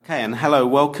Okay, and hello,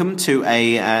 welcome to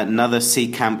another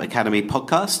Seedcamp Academy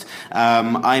podcast.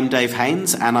 I'm Dave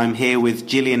Haynes, and I'm here with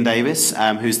Gillian Davis,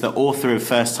 who's the author of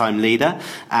First Time Leader,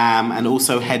 and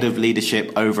also head of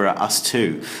leadership over at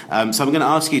Us2. So I'm going to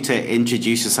ask you to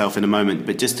introduce yourself in a moment,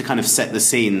 but just to kind of set the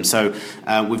scene. So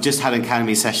we've just had an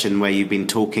Academy session where you've been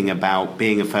talking about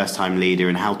being a first-time leader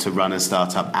and how to run a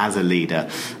startup as a leader.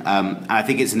 And I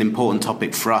think it's an important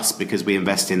topic for us because we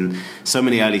invest in so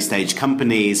many early-stage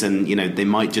companies, and they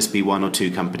might just be one or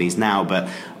two companies now, but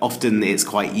often it's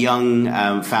quite young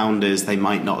founders. They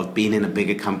might not have been in a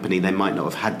bigger company. They might not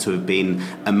have had to have been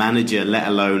a manager, let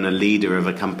alone a leader of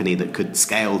a company that could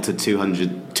scale to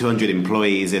 200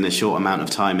 employees in a short amount of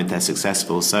time if they're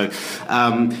successful. So,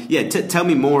 tell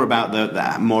me more about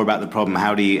the problem.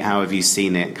 How have you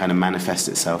seen it kind of manifest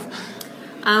itself?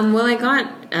 Well, I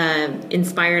got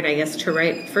inspired, I guess, to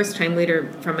write First Time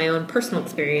Leader from my own personal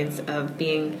experience of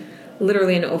being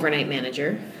literally an overnight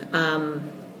manager,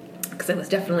 because I was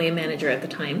definitely a manager at the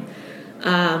time.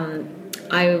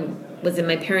 I was in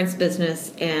my parents'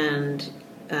 business, and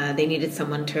they needed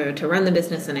someone to run the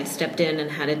business, and I stepped in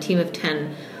and had a team of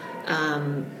 10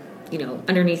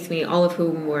 underneath me, all of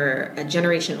whom were a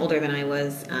generation older than I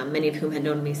was, many of whom had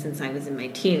known me since I was in my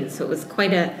teens. So it was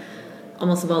quite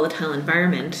almost a volatile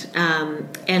environment.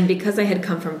 And because I had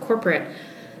come from corporate,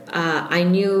 I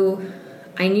knew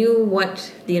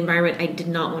what the environment I did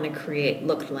not want to create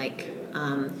looked like.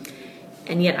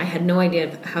 And yet I had no idea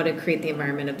of how to create the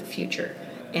environment of the future.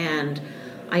 And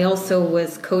I also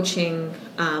was coaching,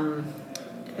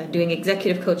 doing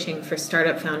executive coaching for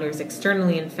startup founders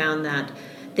externally, and found that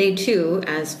they too,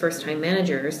 as first-time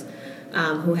managers,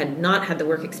 who had not had the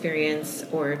work experience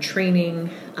or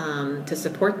training to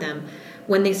support them,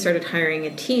 when they started hiring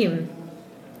a team,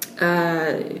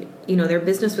 their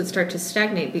business would start to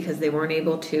stagnate because they weren't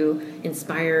able to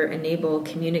inspire, enable,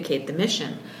 communicate the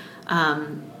mission.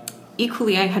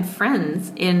 Equally, I had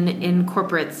friends in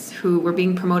corporates who were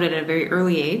being promoted at a very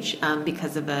early age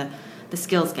because of the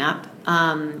skills gap,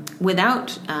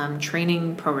 without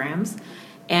training programs,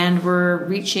 and were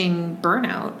reaching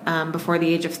burnout before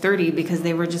the age of 30 because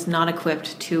they were just not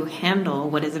equipped to handle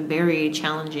what is a very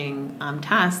challenging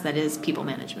task that is people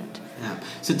management. Yeah.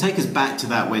 So take us back to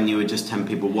that when you were just 10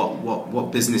 people.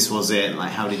 What business was it?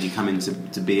 Like, how did you come into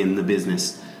to be in the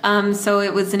business? So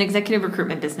it was an executive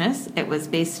recruitment business. It was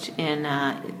based in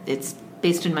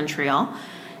Montreal,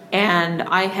 and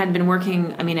I had been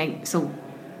working.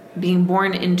 Being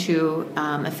born into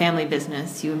a family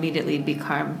business, you immediately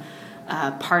become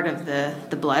part of the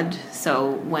blood.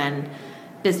 So when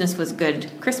business was good,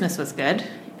 Christmas was good.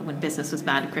 When business was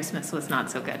bad, Christmas was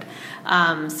not so good.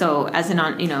 So as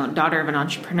daughter of an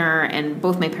entrepreneur, and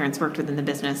both my parents worked within the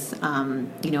business, I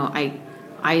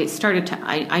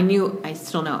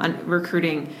still know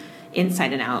running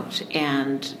inside and out,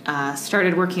 and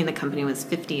started working in the company when I was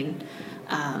 15,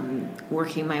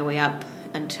 working my way up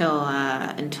until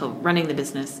running the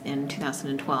business in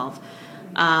 2012.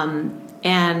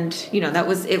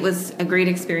 It was a great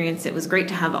experience. It was great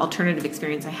to have alternative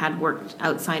experience. I had worked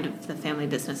outside of the family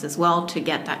business as well to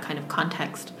get that kind of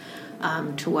context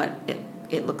to what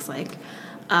it looks like.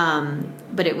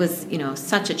 But it was,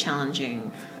 such a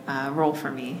challenging role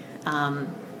for me.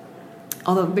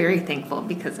 Although very thankful,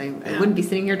 because I wouldn't be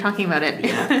sitting here talking about it.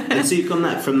 Yeah. And so you've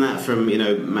gone from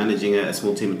managing a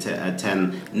small team of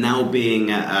 10, now being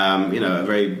a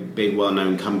very big,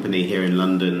 well-known company here in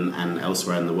London and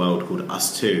elsewhere in the world called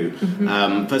Us2.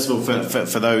 Mm-hmm. First of all,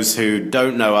 for those who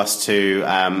don't know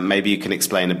Us2, maybe you can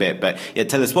explain a bit. But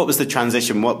tell us, what was the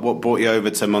transition? What brought you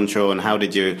over to Montreal, and how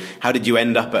did you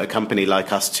end up at a company like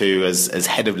Us2 as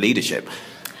head of leadership?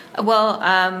 Well,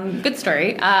 good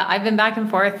story. I've been back and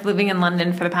forth living in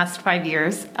London for the past 5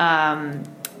 years. I'm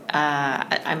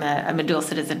a dual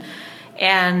citizen.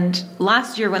 And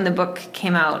last year when the book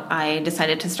came out, I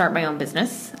decided to start my own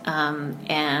business.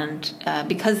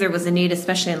 Because there was a need,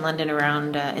 especially in London,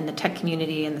 around in the tech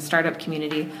community and the startup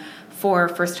community, for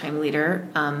first-time leader,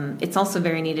 it's also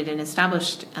very needed in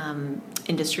established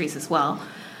industries as well.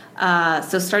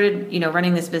 So started,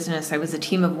 running this business. I was a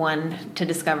team of one to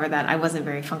discover that I wasn't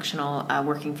very functional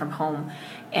working from home,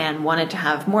 and wanted to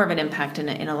have more of an impact in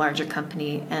a larger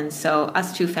company. And so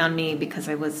Us2 found me because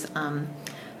I was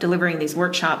delivering these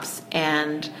workshops,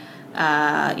 and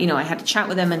I had to chat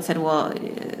with them and said, well,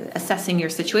 assessing your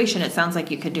situation, it sounds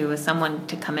like you could do with someone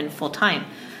to come in full time.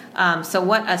 So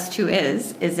what Us2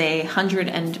 is a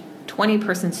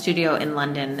 120-person studio in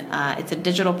London. It's a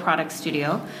digital product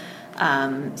studio.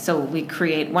 So we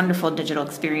create wonderful digital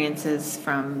experiences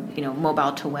from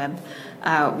mobile to web.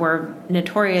 We're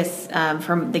notorious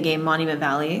for the game Monument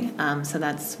Valley, so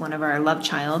that's one of our love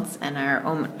childs and our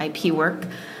own IP work.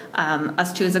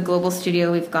 Us Two is a global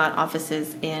studio. We've got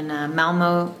offices in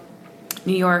Malmo,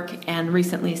 New York, and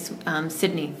recently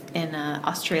Sydney in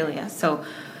Australia. So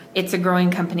it's a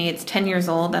growing company. It's 10 years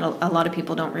old. That a lot of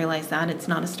people don't realize that. It's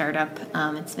not a startup.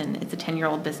 It's a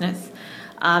 10-year-old business.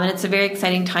 And it's a very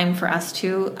exciting time for us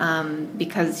too,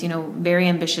 because very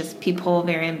ambitious people,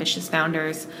 very ambitious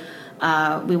founders.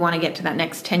 We want to get to the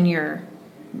next 10 years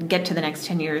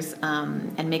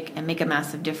and make a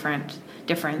massive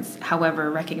difference.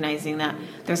 However, recognizing that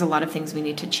there's a lot of things we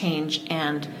need to change,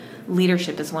 and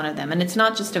leadership is one of them. And it's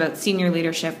not just about senior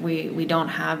leadership. We don't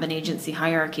have an agency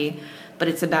hierarchy, but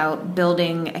it's about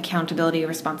building accountability,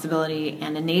 responsibility,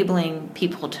 and enabling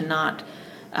people to not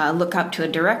look up to a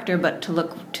director, but to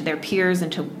look to their peers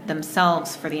and to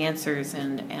themselves for the answers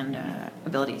and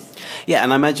abilities. Yeah,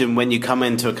 and I imagine when you come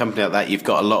into a company like that, you've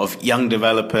got a lot of young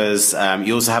developers.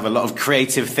 You also have a lot of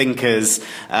creative thinkers.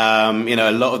 A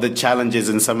lot of the challenges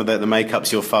and some of the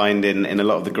makeups you'll find in a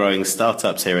lot of the growing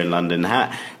startups here in London.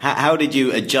 How did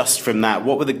you adjust from that?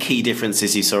 What were the key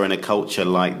differences you saw in a culture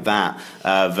like that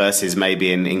versus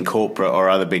maybe in corporate or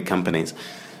other big companies?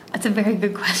 That's a very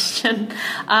good question.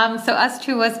 So Us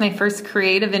Two was my first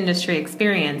creative industry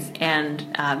experience, and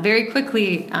very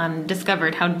quickly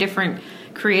discovered how different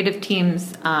creative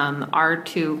teams are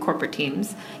to corporate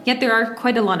teams. Yet there are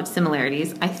quite a lot of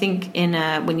similarities. I think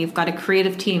when you've got a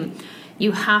creative team,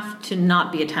 you have to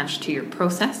not be attached to your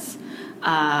process.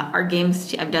 Our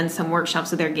games, I've done some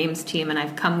workshops with our games team, and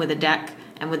I've come with a deck,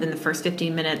 and within the first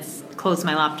 15 minutes, closed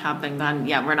my laptop and gone,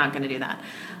 yeah, we're not going to do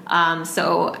that.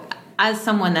 So as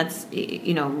someone that's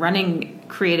running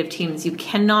creative teams, you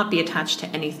cannot be attached to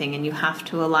anything, and you have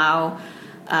to allow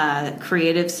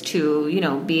creatives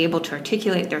to be able to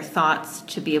articulate their thoughts,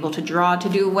 to be able to draw, to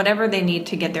do whatever they need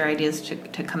to get their ideas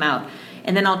to come out.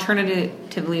 And then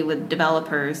alternatively with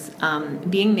developers,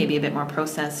 being maybe a bit more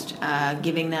processed,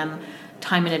 giving them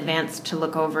time in advance to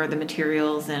look over the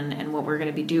materials and what we're going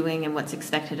to be doing and what's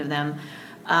expected of them.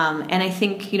 And I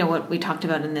think what we talked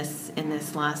about in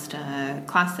this last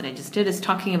class that I just did is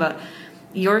talking about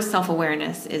your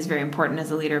self-awareness is very important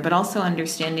as a leader, but also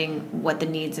understanding what the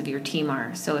needs of your team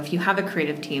are. So if you have a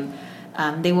creative team,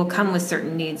 they will come with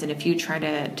certain needs, and if you try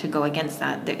to go against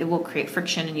that, it will create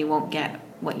friction and you won't get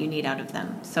what you need out of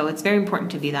them. So it's very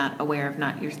important to be that aware of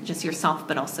not just yourself,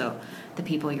 but also the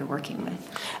people you're working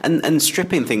with. And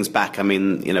stripping things back, I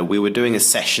mean, we were doing a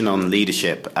session on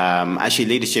leadership. Actually,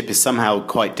 leadership is somehow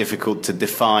quite difficult to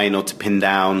define or to pin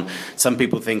down. Some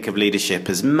people think of leadership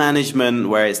as management,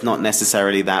 where it's not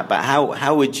necessarily that. But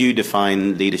how would you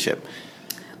define leadership?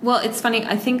 Well, it's funny.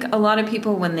 I think a lot of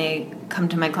people, when they come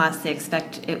to my class, they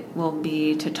expect it will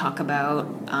be to talk about,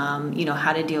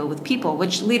 how to deal with people,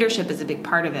 which leadership is a big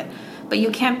part of it. But you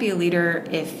can't be a leader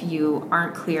if you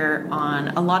aren't clear on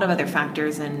a lot of other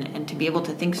factors and to be able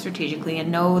to think strategically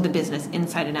and know the business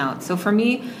inside and out. So for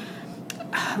me,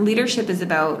 leadership is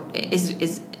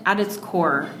at its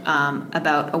core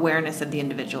about awareness of the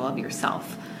individual, of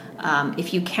yourself.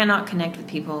 If you cannot connect with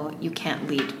people, you can't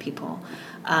lead people.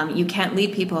 You can't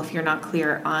lead people if you're not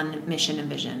clear on mission and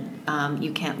vision.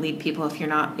 You can't lead people if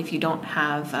you don't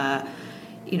have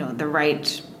the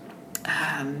right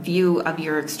view of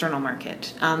your external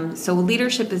market. So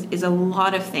leadership is a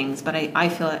lot of things, but I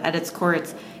feel at its core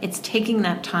it's taking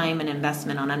that time and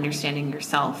investment on understanding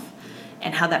yourself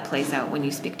and how that plays out when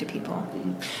you speak to people.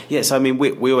 Yes, I mean,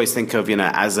 we always think of,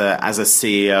 as a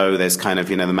CEO, there's kind of,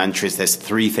 the mantra is there's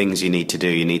three things you need to do.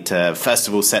 You need to, first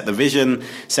of all, set the vision.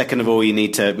 Second of all, you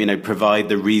need to, provide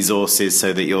the resources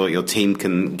so that your team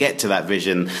can get to that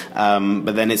vision.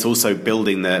 But then it's also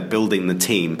building the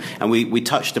team. And we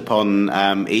touched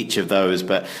upon each of those.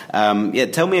 But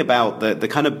tell me about the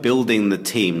kind of building the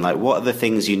team. Like, what are the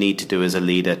things you need to do as a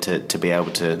leader to be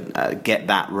able to get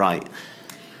that right?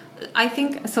 I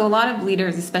think so. A lot of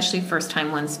leaders, especially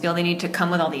first-time ones, feel they need to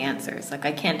come with all the answers. Like,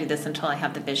 I can't do this until I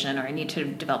have the vision, or I need to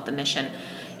develop the mission,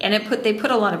 and they put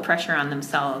a lot of pressure on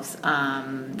themselves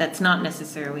that's not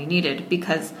necessarily needed,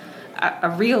 because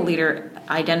a real leader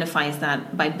identifies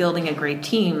that by building a great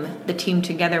team, the team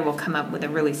together will come up with a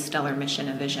really stellar mission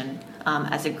and vision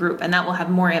as a group, and that will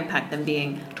have more impact than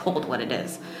being told what it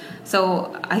is.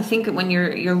 So I think when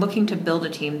you're looking to build a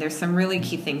team, there's some really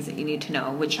key things that you need to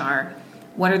know, which are,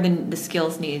 what are the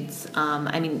skills needs?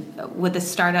 With a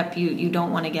startup, you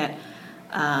don't want to get,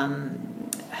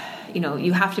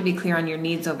 you have to be clear on your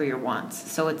needs over your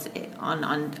wants. So it's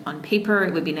on paper,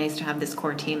 it would be nice to have this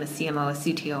core team, a CMO, a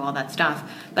CTO, all that stuff.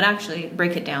 But actually,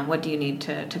 break it down. What do you need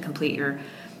to complete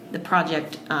the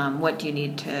project? What do you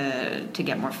need to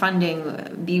get more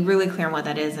funding? Be really clear on what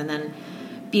that is, and then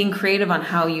being creative on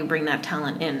how you bring that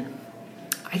talent in.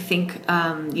 I think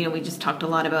we just talked a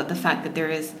lot about the fact that there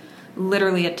is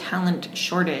literally a talent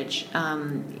shortage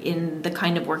in the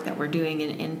kind of work that we're doing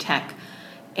in tech.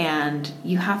 And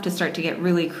you have to start to get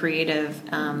really creative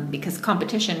because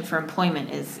competition for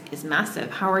employment is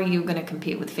massive. How are you going to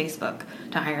compete with Facebook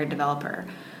to hire a developer?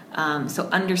 So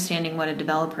understanding what a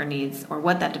developer needs or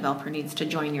what that developer needs to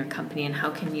join your company and how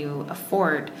can you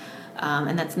afford,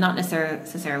 and that's not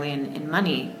necessarily in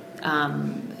money,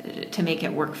 to make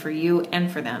it work for you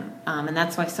and for them. And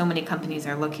that's why so many companies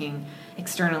are looking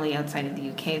externally outside of the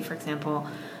UK, for example,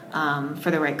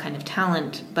 for the right kind of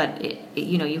talent. But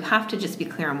you have to just be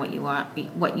clear on what you want,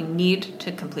 what you need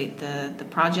to complete the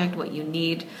project, what you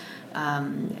need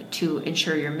to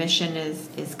ensure your mission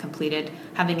is completed,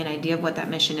 having an idea of what that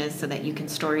mission is so that you can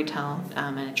storytell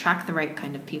and attract the right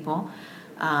kind of people.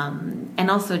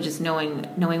 And also just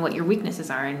knowing what your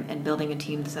weaknesses are and building a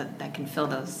team that can fill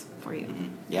those for you.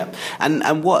 Yeah.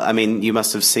 And what, I mean, you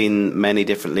must have seen many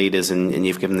different leaders and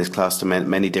you've given this class to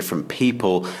many different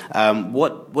people.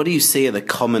 What do you see are the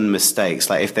common mistakes?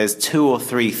 Like if there's 2 or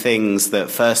 3 things that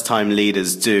first-time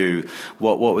leaders do,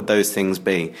 what would those things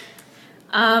be?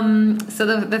 So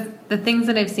the things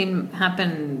that I've seen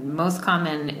happen most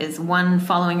common is, one,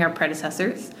 following our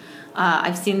predecessors.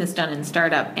 I've seen this done in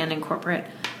startup and in corporate,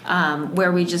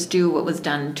 where we just do what was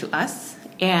done to us.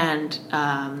 And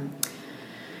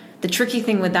the tricky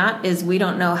thing with that is we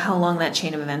don't know how long that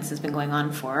chain of events has been going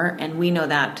on for. And we know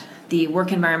that the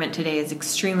work environment today is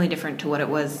extremely different to what it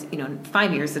was,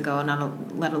 5 years ago,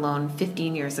 let alone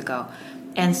 15 years ago.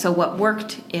 And so what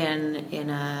worked in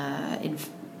the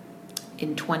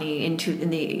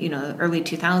early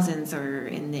 2000s or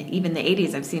even the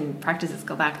 80s, I've seen practices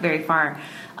go back very far.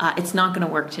 It's not going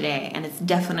to work today, and it's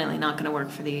definitely not going to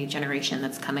work for the generation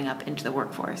that's coming up into the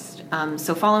workforce.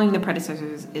 So following the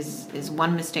predecessors is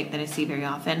one mistake that I see very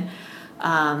often.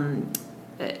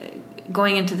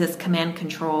 Going into this command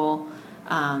control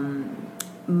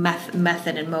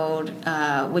method and mode,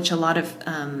 which a lot of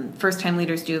first-time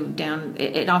leaders do,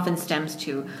 it often stems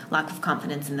to lack of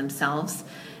confidence in themselves.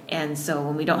 And so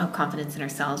when we don't have confidence in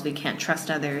ourselves, we can't trust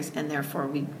others, and therefore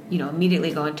we,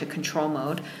 immediately go into control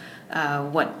mode.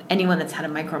 Anyone that's had a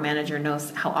micromanager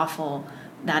knows how awful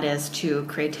that is to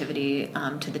creativity,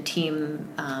 to the team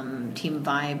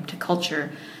vibe, to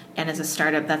culture. And as a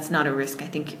startup, that's not a risk I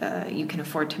think you can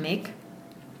afford to make.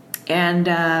 And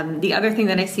the other thing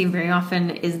that I see very often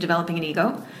is developing an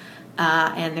ego.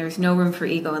 And there's no room for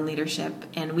ego in leadership.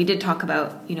 And we did talk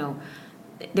about,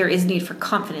 there is need for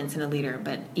confidence in a leader,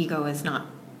 but ego is not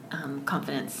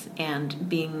confidence. And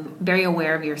being very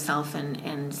aware of yourself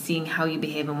and seeing how you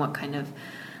behave and what kind of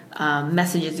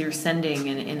messages you're sending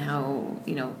and how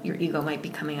your ego might be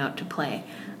coming out to play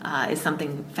is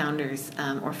something founders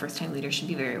or first-time leaders should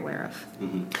be very aware of.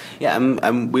 Mm-hmm. Yeah,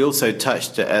 and we also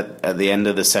touched at the end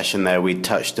of the session there, we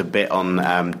touched a bit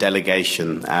on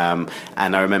delegation. And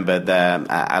I remember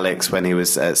Alex, when he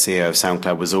was CEO of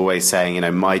SoundCloud, was always saying,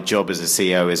 my job as a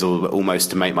CEO is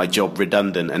almost to make my job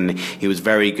redundant. And he was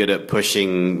very good at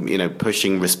pushing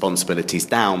responsibilities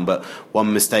down. But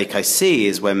one mistake I see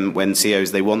is when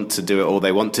CEOs, they want to do it, or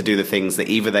they want to do the things that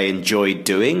either they enjoyed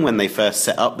doing when they first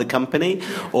set up the company,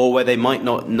 or where they might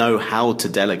not know how to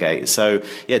delegate. So,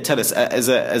 yeah, tell us, as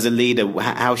a leader,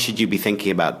 how should you be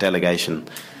thinking about delegation?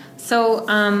 So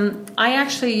I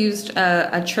actually used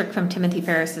a trick from Timothy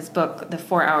Ferriss's book, The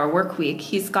 4-Hour Workweek.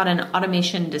 He's got an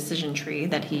automation decision tree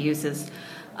that he uses,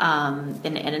 and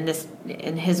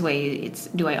in his way, it's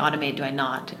do I automate, do I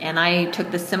not? And I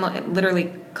took the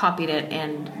literally copied it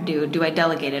and do I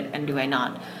delegate it and do I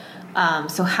not?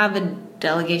 So have a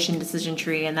delegation decision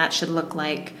tree, and that should look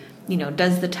like,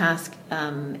 does the task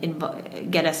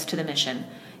get us to the mission?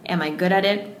 Am I good at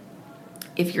it?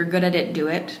 If you're good at it, do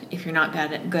it. If you're not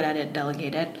good at it,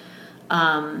 delegate it.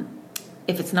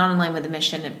 If it's not in line with the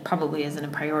mission, it probably isn't a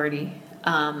priority.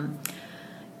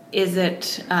 Is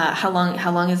it how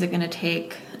long is it going to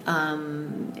take?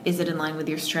 Is it in line with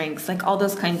your strengths? Like all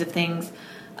those kinds of things.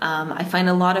 I find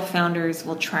a lot of founders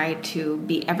will try to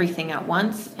be everything at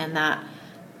once, and that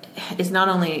is not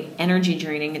only energy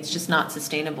draining, it's just not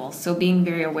sustainable. So being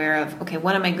very aware of, okay,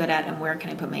 what am I good at and where can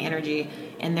I put my energy,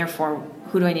 and therefore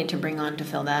who do I need to bring on to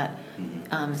fill that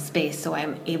space so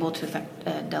I'm able to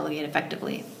delegate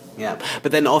effectively. Yeah,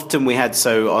 but then often we had,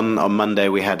 so on Monday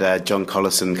we had John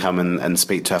Collison come and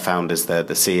speak to our founders, the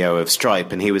CEO of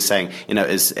Stripe, and he was saying,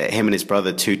 as him and his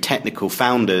brother, two technical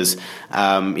founders, they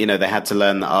had to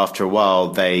learn that after a while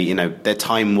their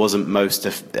time wasn't most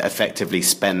effectively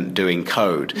spent doing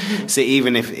code. Mm-hmm. So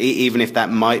even if that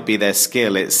might be their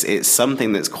skill, it's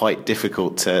something that's quite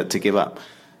difficult to give up.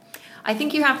 I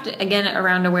think you have to, again,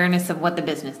 around awareness of what the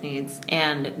business needs,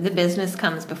 and the business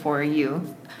comes before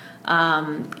you. We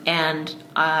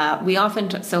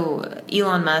often, so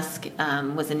Elon Musk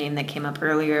was a name that came up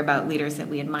earlier about leaders that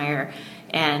we admire,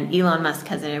 and Elon Musk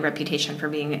has a reputation for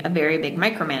being a very big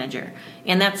micromanager,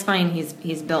 and that's fine.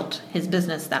 He's built his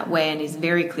business that way, and he's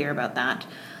very clear about that.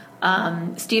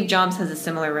 Steve Jobs has a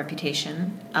similar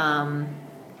reputation,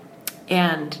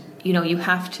 and you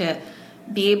have to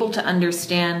be able to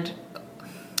understand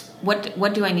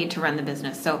what do I need to run the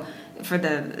business. So for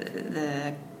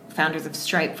the founders of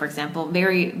Stripe, for example,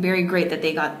 very, very great that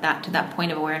they got that to that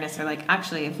point of awareness. They're like,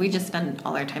 actually, if we just spend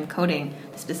all our time coding,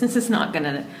 this business is not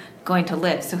going to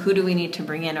live. So who do we need to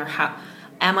bring in, or how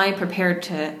am I prepared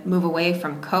to move away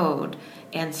from code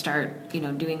and start,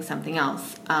 doing something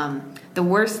else? The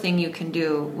worst thing you can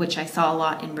do, which I saw a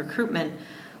lot in recruitment,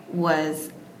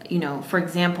 was, for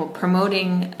example,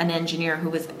 promoting an engineer who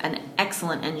was an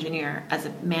excellent engineer as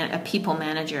a people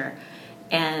manager,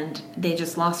 and they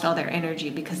just lost all their energy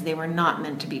because they were not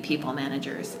meant to be people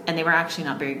managers, and they were actually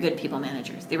not very good people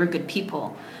managers. They were good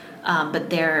people, but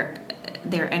their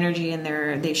energy and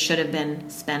they should have been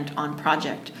spent on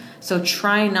project. So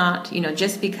try not,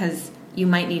 just because you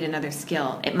might need another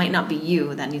skill, it might not be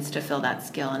you that needs to fill that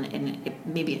skill, and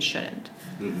maybe it shouldn't.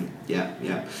 Mm-hmm.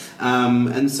 Yeah.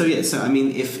 So I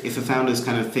mean, if a founder's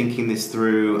kind of thinking this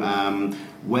through,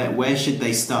 where should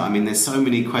they start? I mean, there's so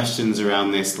many questions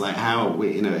around this, like have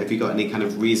you got any kind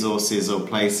of resources or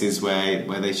places where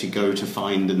they should go to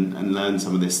find and learn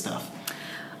some of this stuff?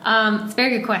 It's a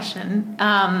very good question.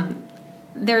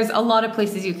 There's a lot of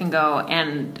places you can go,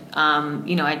 and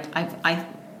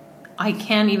I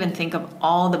can't even think of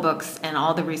all the books and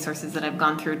all the resources that I've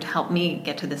gone through to help me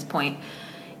get to this point.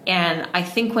 And I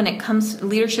think when it comes,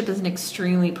 leadership is an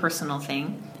extremely personal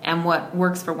thing, and what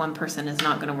works for one person is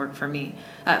not going to work for me,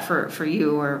 for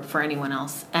you, or for anyone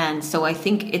else. And so I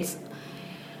think it's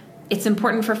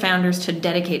important for founders to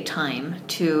dedicate time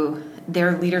to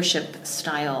their leadership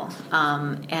style,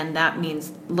 and that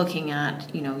means looking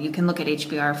at, you can look at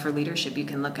HBR for leadership, you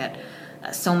can look at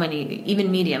so many,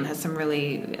 even Medium has some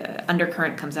really,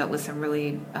 Undercurrent comes out with some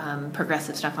really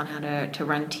progressive stuff on how to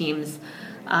run teams.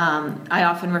 I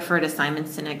often refer to Simon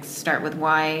Sinek's Start With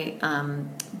Why,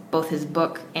 both his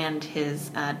book and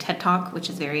his TED Talk, which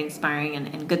is very inspiring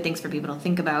and good things for people to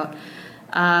think about.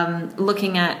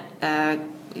 Looking at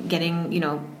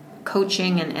getting,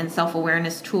 coaching and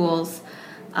self-awareness tools.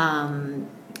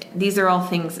 These are all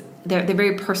things, they're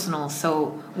very personal.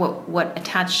 So what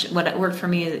worked for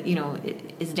me,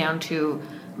 is down to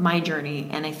my journey.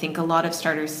 And I think a lot of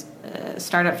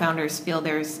startup founders feel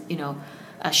there's,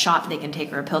 a shot they can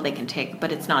take or a pill they can take,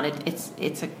 but it's not.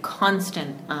 It's a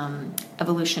constant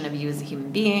evolution of you as a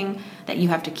human being that you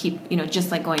have to keep,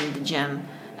 just like going to the gym,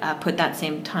 put that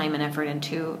same time and effort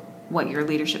into what your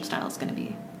leadership style is going to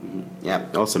be. Yeah,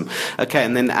 awesome. Okay,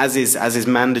 and then as is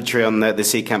mandatory on the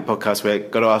CCamp podcast, we're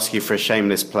got to ask you for a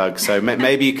shameless plug. So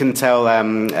maybe you can tell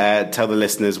the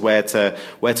listeners where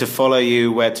to follow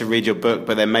you, where to read your book,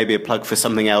 but then maybe a plug for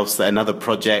something else, another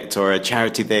project or a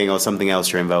charity thing or something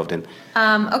else you're involved in.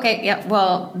 Okay, yeah.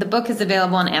 Well, the book is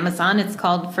available on Amazon. It's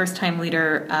called First Time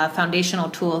Leader: Foundational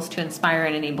Tools to Inspire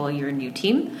and Enable Your New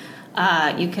Team.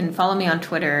 You can follow me on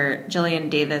Twitter,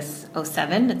 Jillian Davis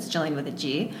 07. It's Jillian with a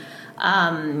G.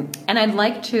 And I'd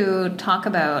like to talk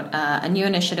about a new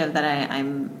initiative that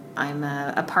I'm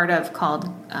a part of called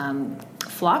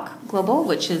Flock Global,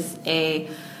 which is it's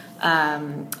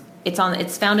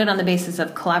founded on the basis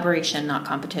of collaboration, not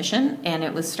competition, and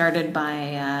it was started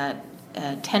by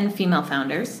 10 female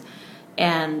founders.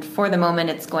 And for the moment,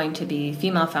 it's going to be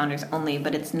female founders only,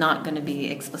 but it's not going to be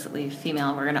explicitly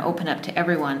female. We're going to open up to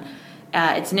everyone.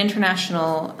 It's an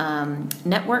international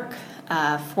network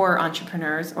for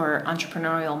entrepreneurs or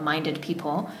entrepreneurial-minded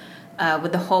people,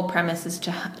 with the whole premise is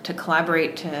to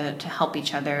collaborate, to help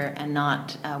each other and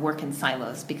not work in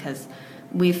silos, because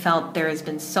we felt there has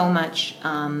been so much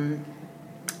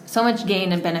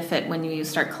gain and benefit when you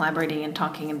start collaborating and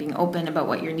talking and being open about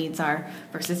what your needs are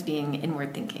versus being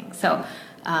inward thinking. So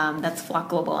that's Flock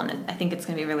Global, and I think it's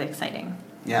going to be really exciting.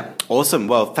 Yeah, awesome.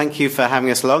 Well, thank you for having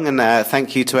us along, and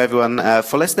thank you to everyone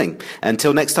for listening.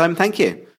 Until next time, thank you.